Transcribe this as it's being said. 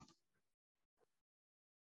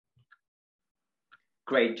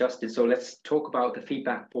Great, Justin. So let's talk about the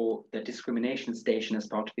feedback for the discrimination station as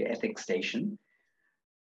part of your ethics station.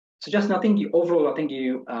 So Justin, overall, I think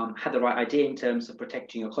you had the right idea in terms of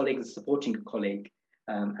protecting your colleagues and supporting your colleague.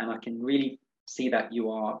 And I can really see that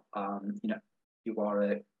you are, you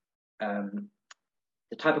are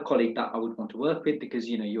the type of colleague that I would want to work with, because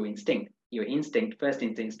your first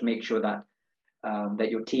instinct is to make sure that that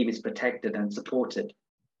your team is protected and supported.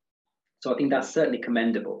 So I think that's certainly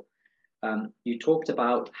commendable. You talked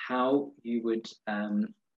about how you would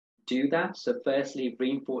do that. So firstly,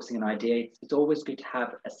 reinforcing an idea. It's always good to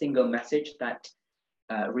have a single message that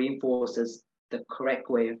reinforces the correct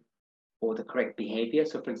way or the correct behavior.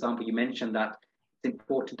 So for example, you mentioned that it's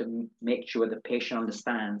important to make sure the patient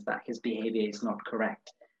understands that his behavior is not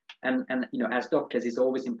correct. And as doctors, it's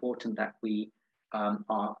always important that we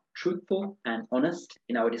are truthful and honest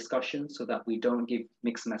in our discussions so that we don't give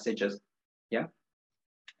mixed messages. Yeah.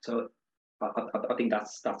 So I think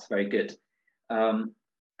that's very good.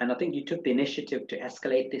 And I think you took the initiative to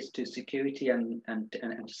escalate this to security and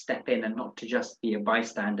step in, and not to just be a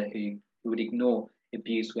bystander who would ignore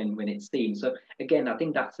abuse when it's seen. So again, I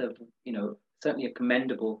think that's certainly a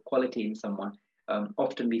commendable quality in someone.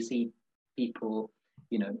 Often we see people,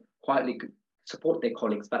 quietly support their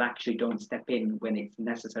colleagues, but actually don't step in when it's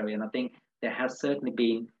necessary. And I think there has certainly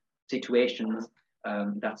been situations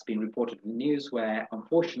that's been reported in the news where,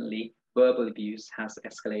 unfortunately, verbal abuse has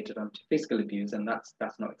escalated onto physical abuse, and that's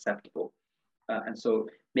not acceptable. And so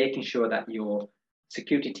making sure that your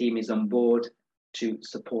security team is on board to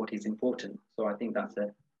support is important. So I think that's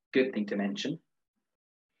a good thing to mention.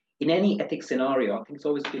 In any ethics scenario, I think it's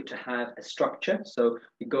always good to have a structure. So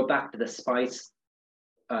we go back to the SPICE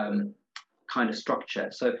kind of structure.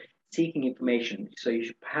 So seeking information. So you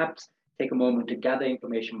should perhaps take a moment to gather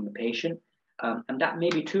information from the patient. And that may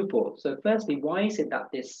be twofold. So firstly, why is it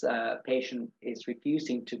that this patient is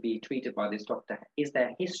refusing to be treated by this doctor? Is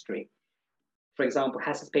there history? For example,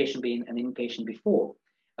 has this patient been an inpatient before?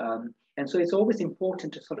 And so it's always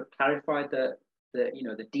important to sort of clarify the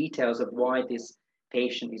details of why this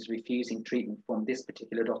patient is refusing treatment from this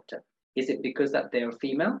particular doctor. Is it because that they're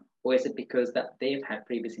female, or is it because that they've had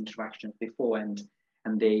previous interactions before and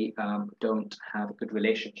they don't have a good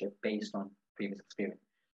relationship based on previous experience?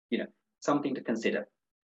 Something to consider.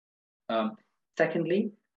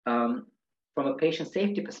 Secondly, from a patient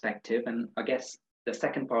safety perspective, and I guess the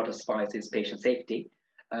second part of SPICE is patient safety.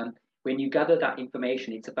 When you gather that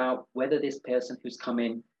information, it's about whether this person who's come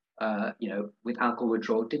in, with alcohol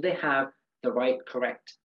withdrawal, did they have the right,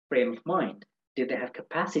 correct frame of mind? Did they have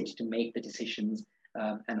capacity to make the decisions?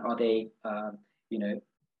 And are they,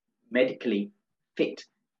 medically fit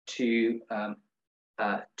to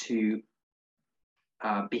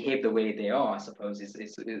behave the way they are, I suppose,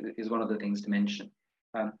 is one of the things to mention.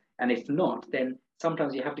 And if not, then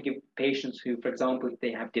sometimes you have to give patients who, for example, if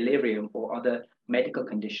they have delirium or other medical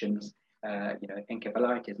conditions,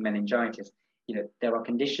 encephalitis, meningitis, there are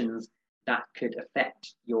conditions that could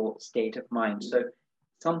affect your state of mind. So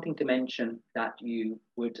something to mention that you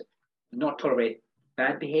would not tolerate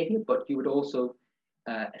bad behavior, but you would also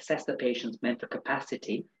assess the patient's mental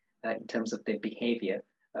capacity in terms of their behavior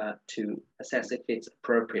to assess if it's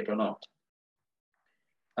appropriate or not.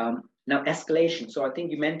 Now, escalation. So I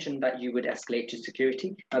think you mentioned that you would escalate to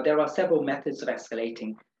security. Now, there are several methods of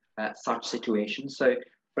escalating such situations. So,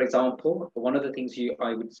 for example, one of the things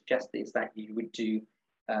I would suggest is that you would do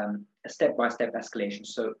a step-by-step escalation.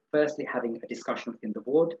 So firstly, having a discussion within the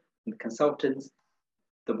ward, with the consultants,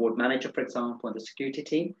 the ward manager, for example, and the security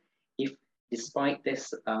team. If despite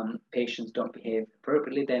this, patients don't behave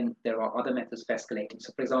appropriately, then there are other methods of escalating.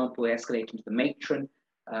 So for example, escalating to the matron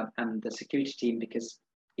and the security team, because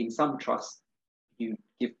in some trusts, you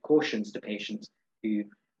give cautions to patients who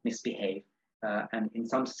misbehave. And in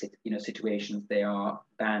some situations, they are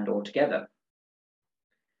banned altogether.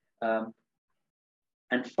 And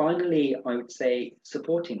finally, I would say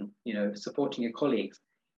supporting your colleagues.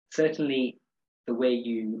 Certainly, the way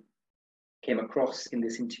you came across in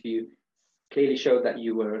this interview clearly showed that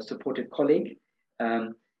you were a supportive colleague.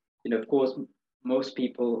 Of course, most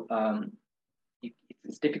people,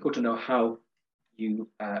 it's difficult to know how you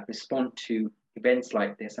respond to events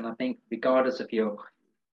like this. And I think regardless of your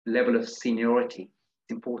level of seniority,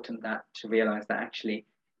 it's important to realize that actually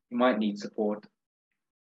you might need support,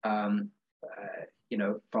 from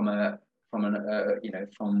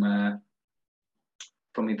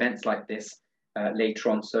events like this later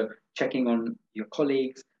on. So checking on your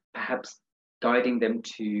colleagues, perhaps guiding them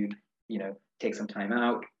to, take some time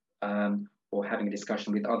out, or having a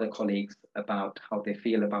discussion with other colleagues about how they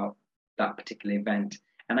feel about that particular event.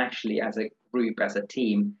 And actually, as a group, as a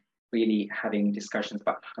team, really having discussions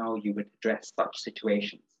about how you would address such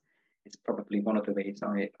situations is probably one of the ways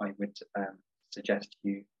I would suggest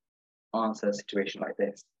you answer a situation like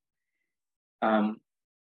this.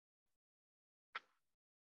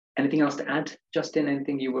 Anything else to add, Justin?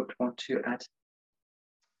 Anything you would want to add?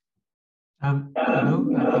 No,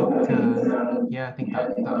 I think yeah, I think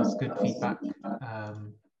that was good feedback.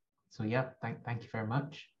 So yeah, thank you very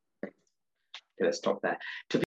much. Okay, let's stop there.